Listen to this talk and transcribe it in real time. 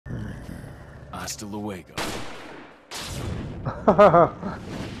Hasta luego.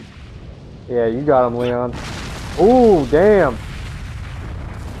 Yeah, you got him, Leon. Ooh, damn.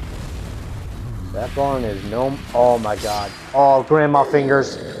 That barn is no... Oh, my God. Oh, grandma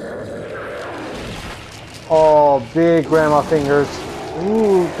fingers. Oh, big grandma fingers.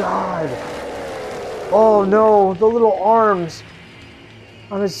 Ooh, God. Oh, no. The little arms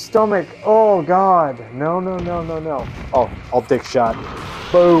on his stomach. Oh, God. No, no, no, no, no. Oh, all dick shot.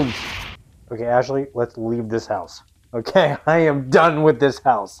 Boom. Okay, Ashley, let's leave this house. Okay, I am done with this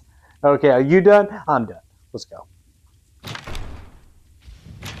house. Okay, are you done? I'm done. Let's go.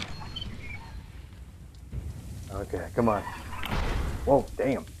 Okay, come on. Whoa,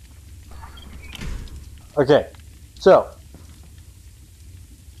 damn. Okay, so.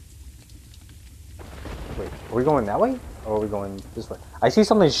 Wait, are we going that way? Or are we going this way? I see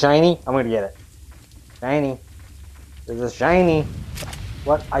something shiny. I'm gonna get it. Shiny. There's a shiny.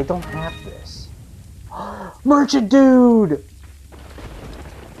 What? I don't have this. Merchant dude!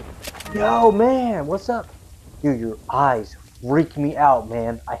 Yo, man, what's up? Dude, your eyes freak me out,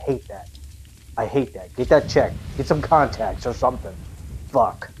 man. I hate that. I hate that. Get that checked. Get some contacts or something.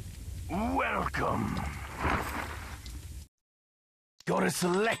 Fuck. Welcome. Got a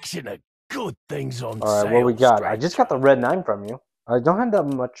selection of good things on sale. Alright, what we got? Stranger. I just got the red 9 from you. I don't have that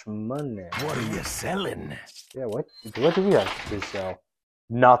much money. What are you selling? Yeah, what do we have to sell?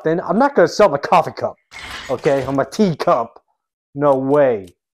 Nothing. I'm not gonna sell the coffee cup. Okay, I'm a teacup. No way.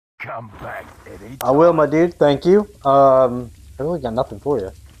 Come back anytime. I will, my dude. Thank you. I really got nothing for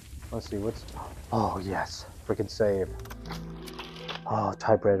you. Let's see what's. Oh yes, freaking save. Oh,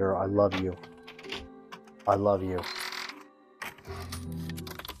 typewriter. I love you. I love you.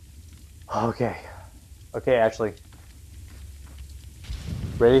 Okay. Okay, Ashley.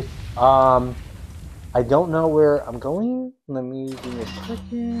 Ready? I don't know where I'm going. Let me give me a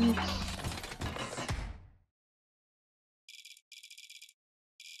second.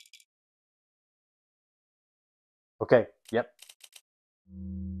 Okay, yep.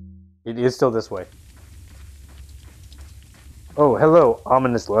 It is still this way. Oh, hello,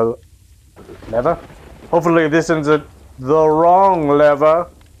 ominous lever. Hopefully this isn't the wrong lever.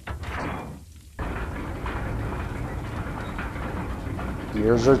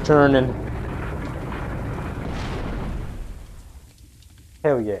 Gears are turning.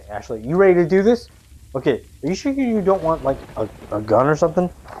 Hell yeah, Ashley. You ready to do this? Okay, are you sure you don't want like a gun or something?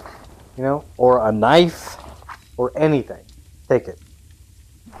 You know? Or a knife? Or anything. Take it.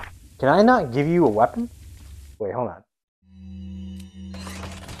 Can I not give you a weapon? Wait, hold on.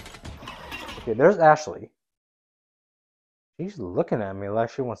 Okay, there's Ashley. She's looking at me like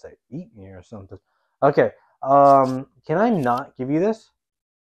she wants to eat me or something. Okay, can I not give you this?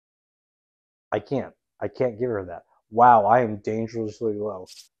 I can't. I can't give her that. Wow, I am dangerously low.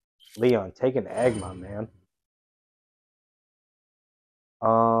 Leon, take an egg, my man.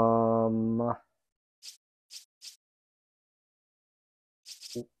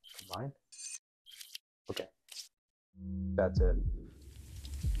 Mine? Okay. That's it.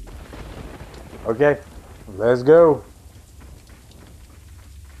 Okay, let's go.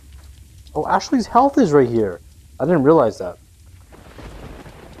 Oh, Ashley's health is right here. I didn't realize that.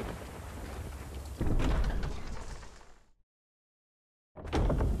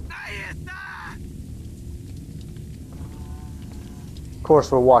 Of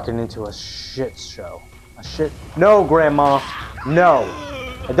course, we're walking into a shit show. A shit. No, Grandma. No.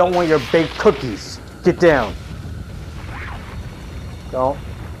 I don't want your baked cookies. Get down. Don't.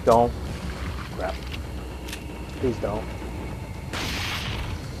 Crap. Please don't.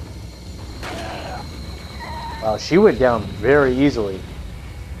 Wow, she went down very easily.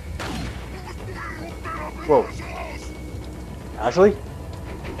 Whoa. Ashley?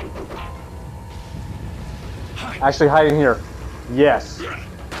 Ashley, hide in here. Yes.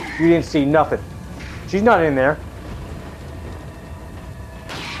 You didn't see nothing. She's not in there.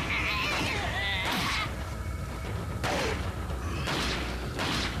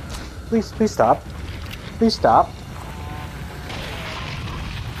 Please stop. Please stop.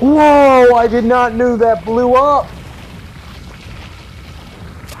 Whoa, I did not know that blew up.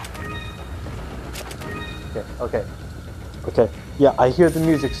 Okay. Yeah, I hear the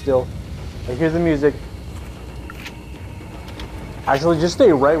music still. I hear the music. Actually, just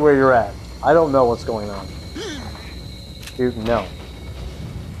stay right where you're at. I don't know what's going on. Dude, no.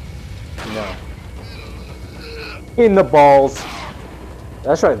 No. In the balls.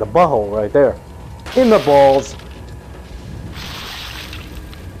 That's right, the butthole right there. In the balls.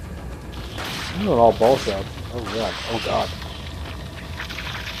 I'm doing all ball shots. Oh god. Oh god.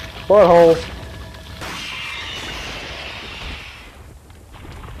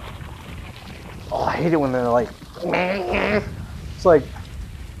 hate it when they're like, it's like,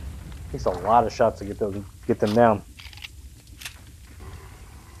 it takes a lot of shots to get them down.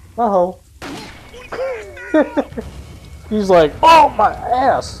 Uh-oh. He's like, oh, my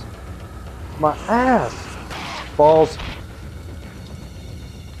ass. My ass. Balls.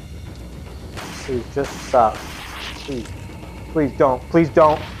 Please, just stop. Please. Please don't. Please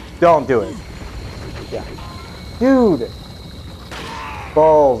don't. Don't do it. Yeah. Dude.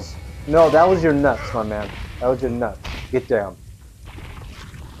 Balls. No, that was your nuts, my man. That was your nuts. Get down.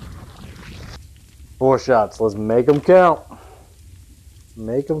 4 shots. Let's make them count.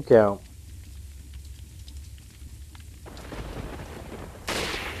 Make them count.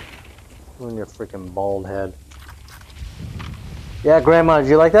 On your freaking bald head. Yeah, Grandma, did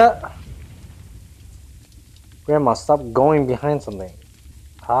you like that? Grandma, stop going behind something.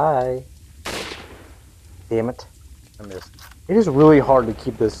 Hi. Damn it. I missed. It is really hard to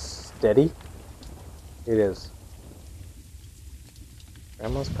keep this steady. It is.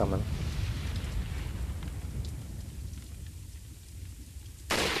 Grandma's coming.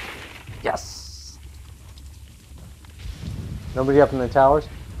 Yes! Nobody up in the towers?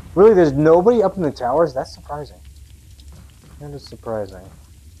 Really, there's nobody up in the towers? That's surprising. That is surprising.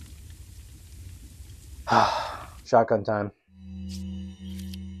 Shotgun time.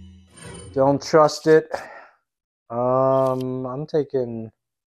 Don't trust it. I'm taking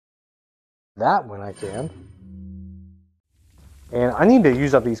that when I can. And I need to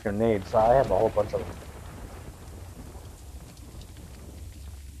use up these grenades, so I have a whole bunch of them.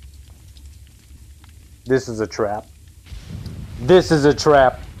 This is a trap. This is a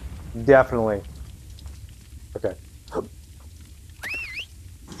trap. Definitely. Okay.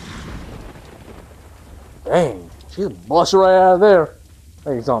 Dang, she's busting right out of there.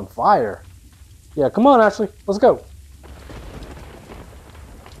 Like it's on fire. Yeah, come on, Ashley. Let's go.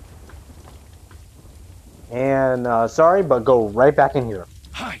 And sorry, but go right back in here.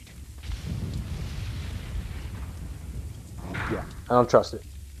 Hide. Yeah, I don't trust it.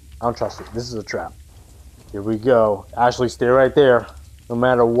 I don't trust it. This is a trap. Here we go. Ashley, stay right there. No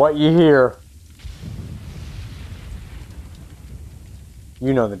matter what you hear,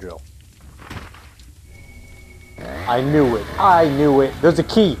 you know the drill. I knew it. I knew it. There's a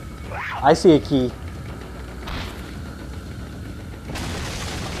key. I see a key.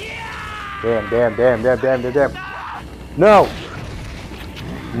 Damn, damn, damn, damn, damn, damn, damn. No.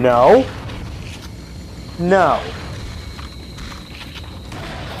 No. No.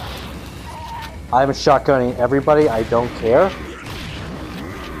 I'm shotgunning everybody. I don't care.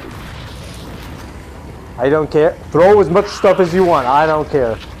 I don't care. Throw as much stuff as you want. I don't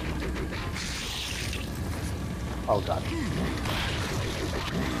care. Oh, God.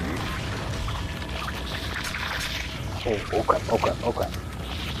 Oh, crap. Oh, crap. Oh, crap.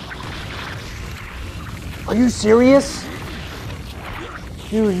 Are you serious?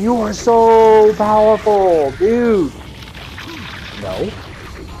 Dude, you are so powerful. Dude. No.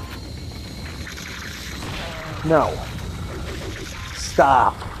 No.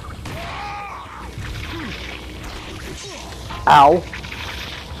 Stop. Ow.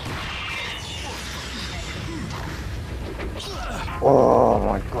 Oh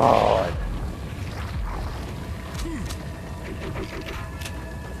my God.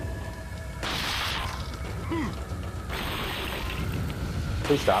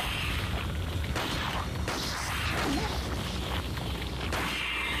 Please stop.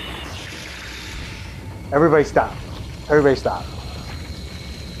 Everybody stop. Everybody stop.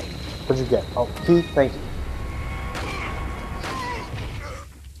 What'd you get? Oh, key, thank you.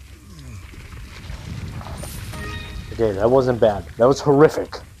 Okay, that wasn't bad. That was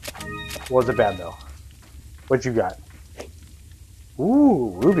horrific. Wasn't bad though. What you got?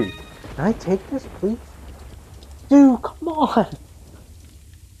 Ooh, Ruby. Can I take this, please? Dude, come on.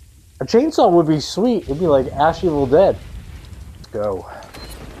 A chainsaw would be sweet. It'd be like Ash Evil Dead. Let's go.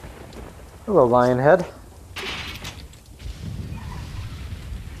 Hello, Lionhead.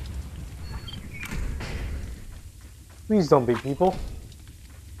 Please don't be people.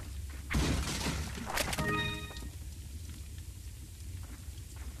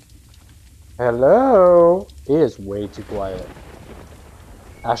 Hello? It is way too quiet.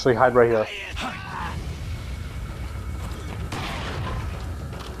 Ashley, hide right here.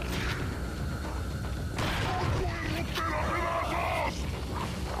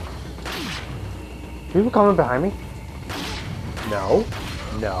 People coming behind me? No.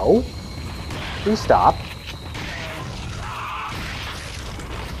 No. Please stop.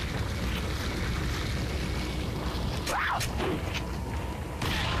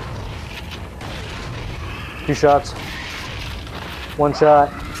 Two shots. One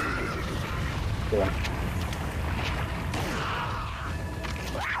shot. Get him.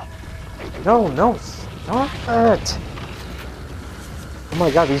 No, no, stop it! Oh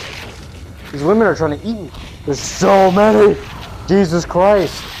my god, these women are trying to eat me. There's so many! Jesus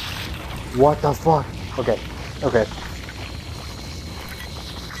Christ! What the fuck? Okay, okay.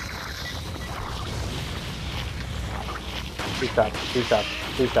 Please stop, please stop,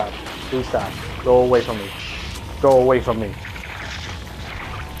 please stop, please stop. Go away from me. Go away from me.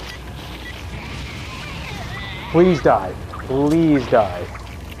 Please die. Please die.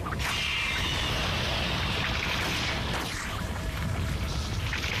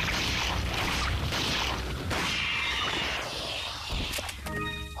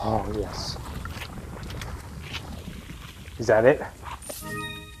 Oh, yes. Is that it?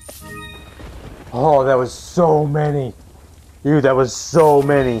 Oh, that was so many. Dude, that was so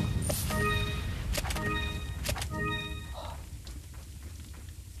many.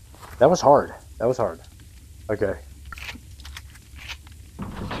 That was hard. That was hard. Okay.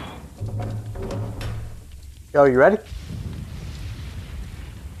 Yo, you ready?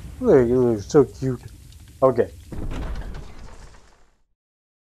 Look, you look so cute. Okay.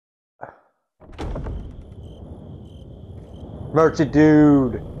 Merchant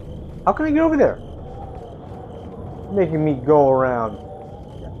dude. How can I get over there? Making me go around.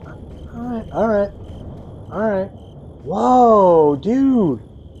 Alright, alright. Alright. Whoa, dude.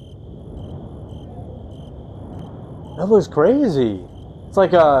 That looks crazy. It's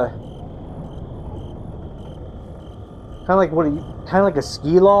like a kind of like a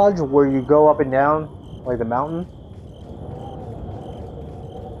ski lodge where you go up and down like the mountain.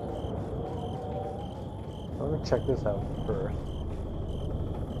 Let me check this out first.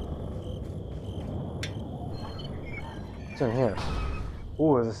 What's in here?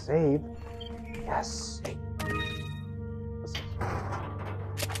 Ooh, there's a save. Yes.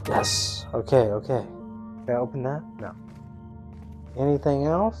 Yes. Okay, okay. Can I open that? No. Anything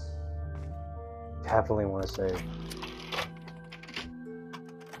else? Definitely want to save.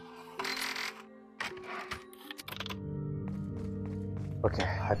 Okay,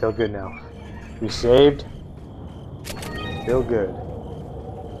 I feel good now. We saved. Feel good.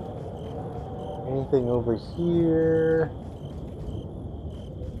 Anything over here?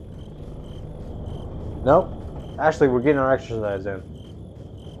 Nope. Actually, we're getting our exercise in.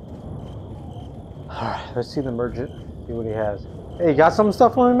 Alright, let's see the merchant. See what he has. Hey, you got some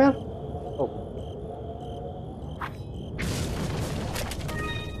stuff for me, man? Oh.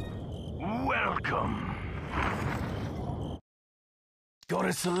 Welcome. Got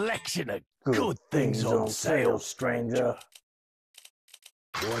a selection of good things on sale, stranger.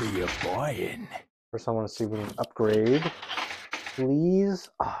 What are you buying? First, I want to see if we can upgrade. Please?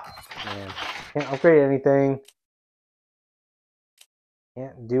 Oh, man. Can't upgrade anything.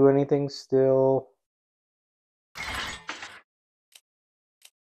 Can't do anything still.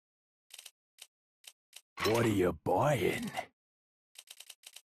 What are you buying?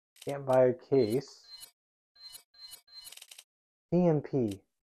 Can't buy a case. TMP.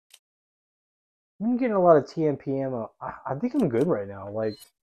 I'm getting a lot of TMP ammo. I think I'm good right now. Like,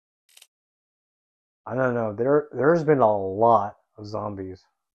 I don't know. There's been a lot of zombies.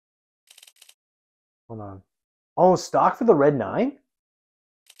 Hold on. Oh, stock for the Red 9?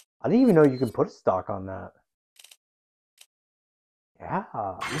 I didn't even know you could put a stock on that. Yeah.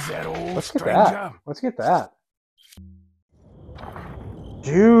 Is that all, Let's stranger? get that. Let's get that.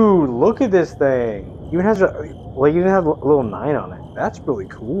 Dude, look at this thing. Even has a even have a little 9 on it. That's really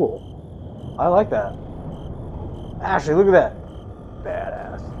cool. I like that. Ashley, look at that.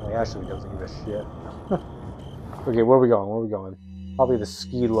 Badass. Like, Ashley doesn't give a shit. Okay, where are we going? Where are we going? Probably the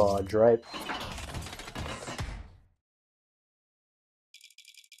ski lodge, right?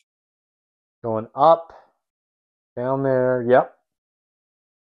 Going up. Down there. Yep.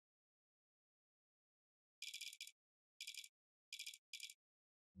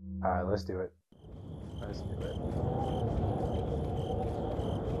 Alright, let's do it. Let's do it.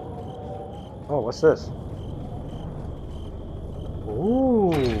 Oh, what's this?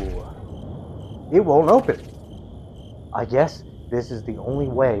 Ooh. It won't open. I guess this is the only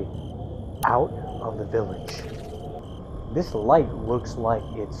way out of the village. This light looks like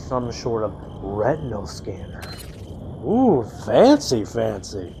it's some sort of retinal scanner. Ooh, fancy,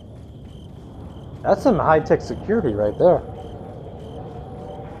 fancy. That's some high-tech security right there.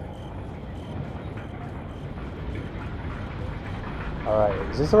 Alright,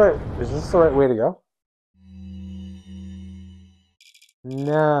 is this the right way to go?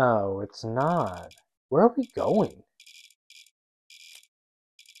 No, it's not. Where are we going?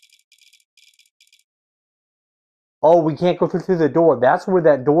 Oh, we can't go through the door. That's where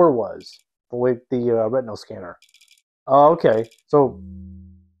that door was. the retinal scanner. Oh, okay. So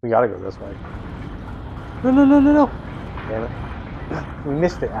we gotta go this way. No, no, no, no, no. Damn it. We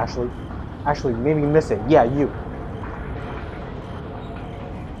missed it, Ashley. Ashley, maybe miss it. Yeah, you.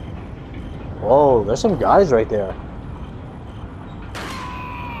 Whoa, there's some guys right there.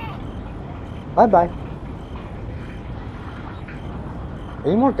 Bye-bye.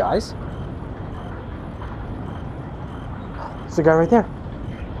 Any more guys? There's a guy right there.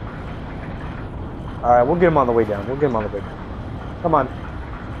 Alright, we'll get him on the way down. We'll get him on the way down. Come on.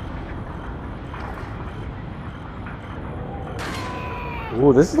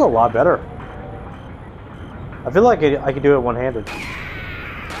 Ooh, this is a lot better. I feel like I could do it one-handed.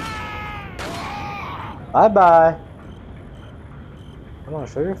 Bye-bye. Come on,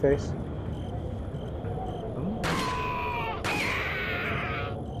 show your face.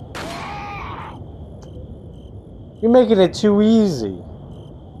 You're making it too easy.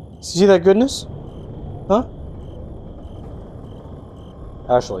 See that goodness? Huh?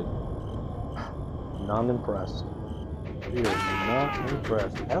 Ashley. Not impressed. You're not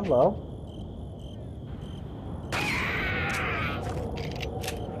impressed. Hello.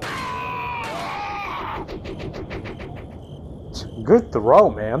 Good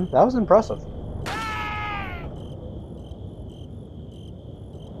throw, man. That was impressive.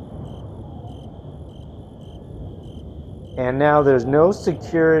 And now there's no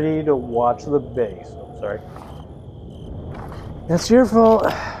security to watch the base. Oh, sorry. That's your fault.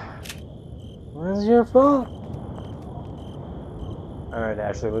 That's your fault. Alright,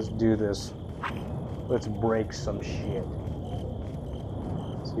 Ashley, let's do this. Let's break some shit.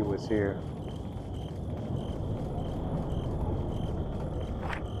 Let's see what's here.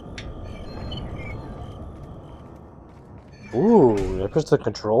 Ooh, there goes the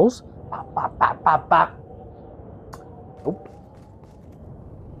controls. Bop, bop, bop, bop, bop. Nope.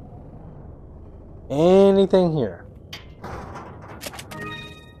 Anything here?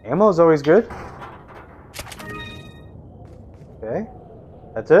 Ammo's always good. Okay.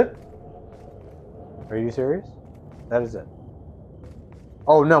 That's it? Are you serious? That is it.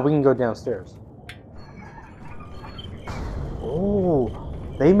 Oh no, we can go downstairs. Oh,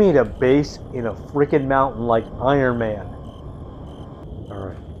 they made a base in a freaking mountain like Iron Man.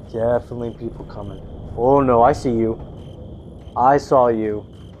 Alright, definitely people coming. Oh no, I see you. I saw you.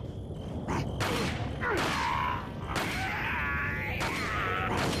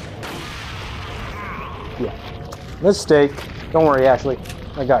 Yeah. Mistake. Don't worry, Ashley.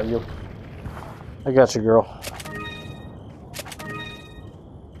 I got you. I got you, girl.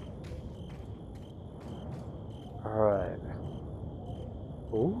 Alright.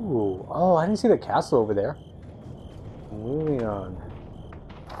 Ooh. Oh, I didn't see the castle over there. Moving on.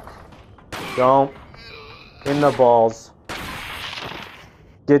 Don't. In the balls.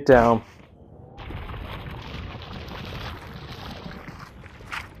 Get down.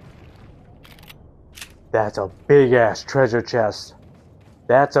 That's a big ass treasure chest.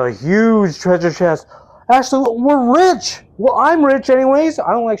 That's a huge treasure chest. Actually, we're rich. Well, I'm rich anyways.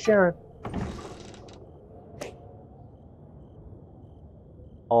 I don't like sharing.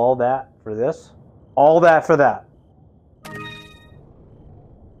 All that for this? All that for that.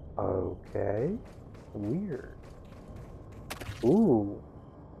 Okay. Weird. Ooh.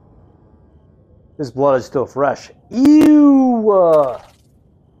 This blood is still fresh. Ew!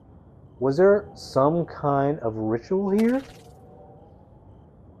 Was there some kind of ritual here?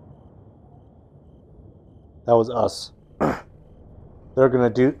 That was us. They're gonna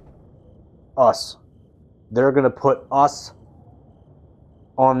do us. They're gonna put us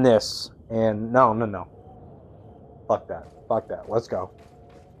on this. And no, no, no. Fuck that. Fuck that. Let's go.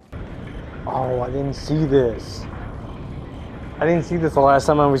 Oh, I didn't see this. I didn't see this the last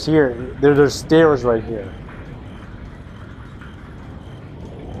time I was here. There's stairs right here.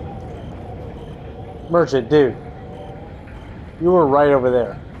 Merchant, dude. You were right over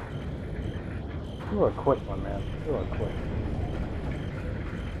there. You were a quick one, man. You were quick.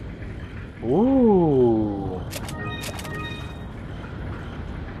 Ooh.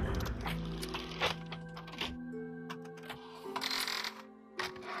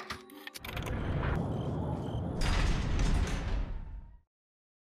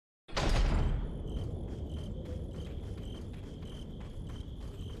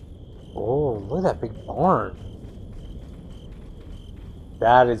 Oh, look at that big barn.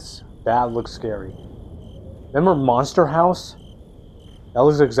 That looks scary. Remember Monster House? That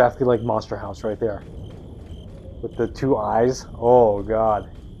looks exactly like Monster House right there. With the two eyes. Oh, God.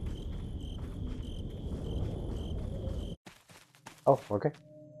 Oh, okay.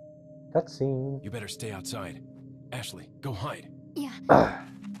 Cutscene. You better stay outside. Ashley, go hide. Yeah.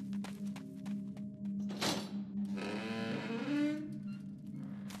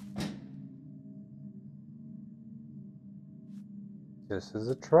 This is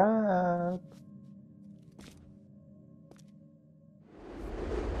a trap.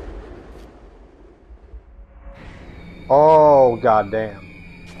 Oh, goddamn.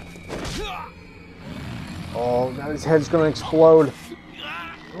 Oh, God, his head's gonna explode.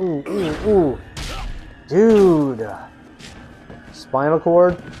 Ooh, ooh, ooh. Dude. Spinal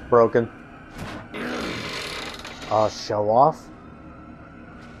cord broken. Show off.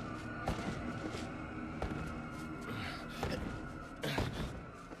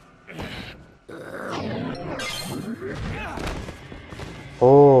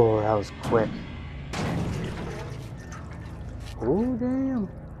 Oh, that was quick. Oh, damn.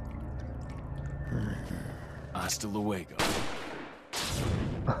 Hasta luego.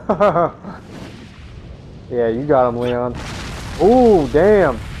 Yeah, you got him, Leon. Oh,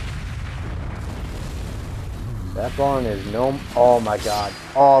 damn. That barn is no... Oh, my God.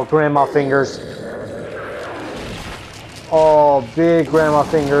 Oh, grandma fingers. Oh, big grandma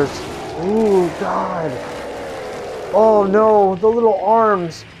fingers. Ooh, God. Oh, no. The little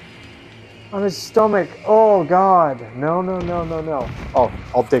arms on his stomach. Oh, God. No, no, no, no, no. Oh,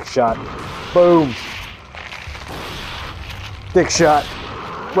 I'll dick shot. Boom. Dick shot.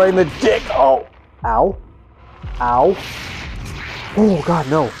 Right in the dick. Oh. Ow. Ow. Oh, God,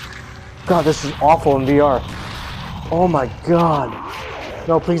 no. God, this is awful in VR. Oh, my God.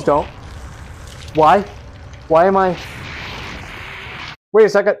 No, please don't. Why? Why am I... Wait a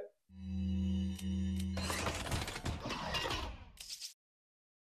second.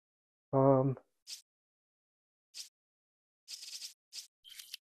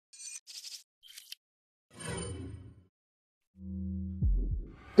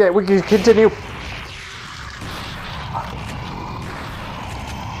 Yeah, we can continue.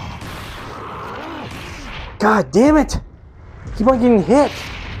 God damn it! Keep on getting hit.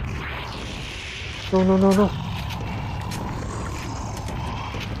 No, no, no, no.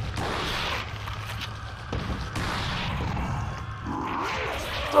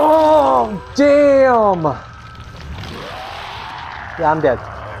 Oh, damn! Yeah, I'm dead.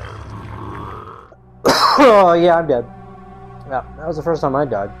 Oh, yeah, I'm dead. Yeah, that was the first time I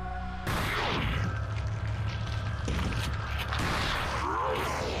died.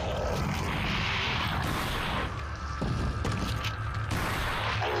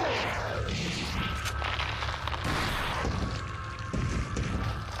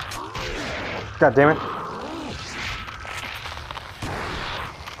 God damn it.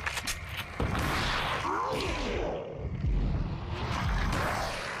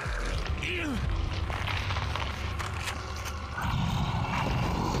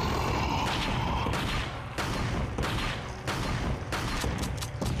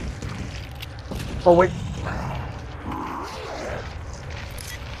 Oh, wait.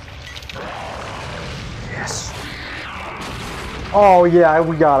 Yes. Oh, yeah,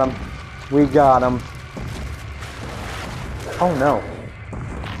 we got him. We got him. Oh, no.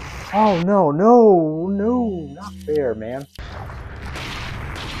 Oh, no, no, no. Not fair, man.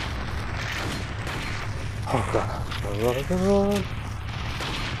 Oh, God.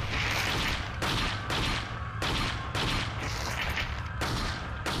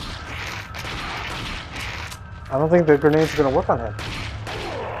 I don't think the grenades are going to work on him.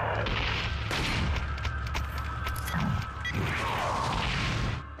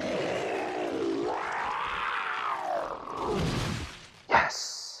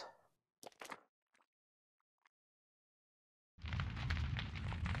 Yes.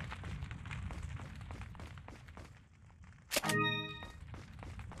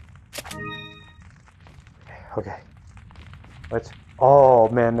 Okay. Let's... Oh,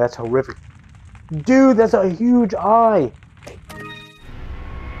 man, that's horrific. Dude, that's a huge eye.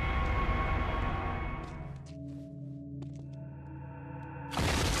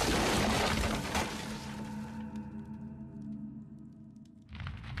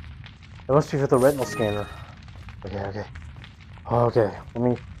 It must be for the retinal scanner. Okay, okay. Okay, let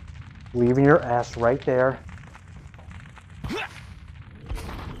me... Leaving your ass right there.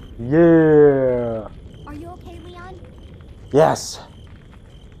 Yeah! Are you okay, Leon? Yes!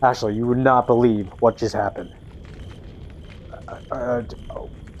 Actually, you would not believe what just happened.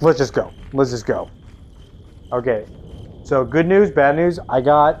 Let's just go. Let's just go. Okay. So, good news, bad news. I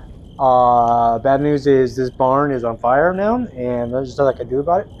got... bad news is this barn is on fire now, and there's nothing I can do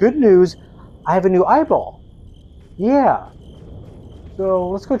about it. Good news, I have a new eyeball. Yeah. So,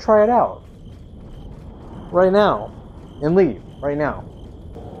 let's go try it out. Right now. And leave. Right now.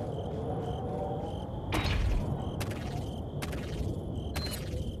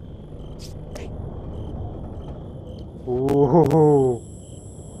 Ooh.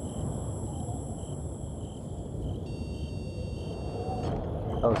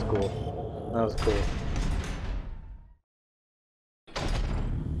 That was cool. That was cool.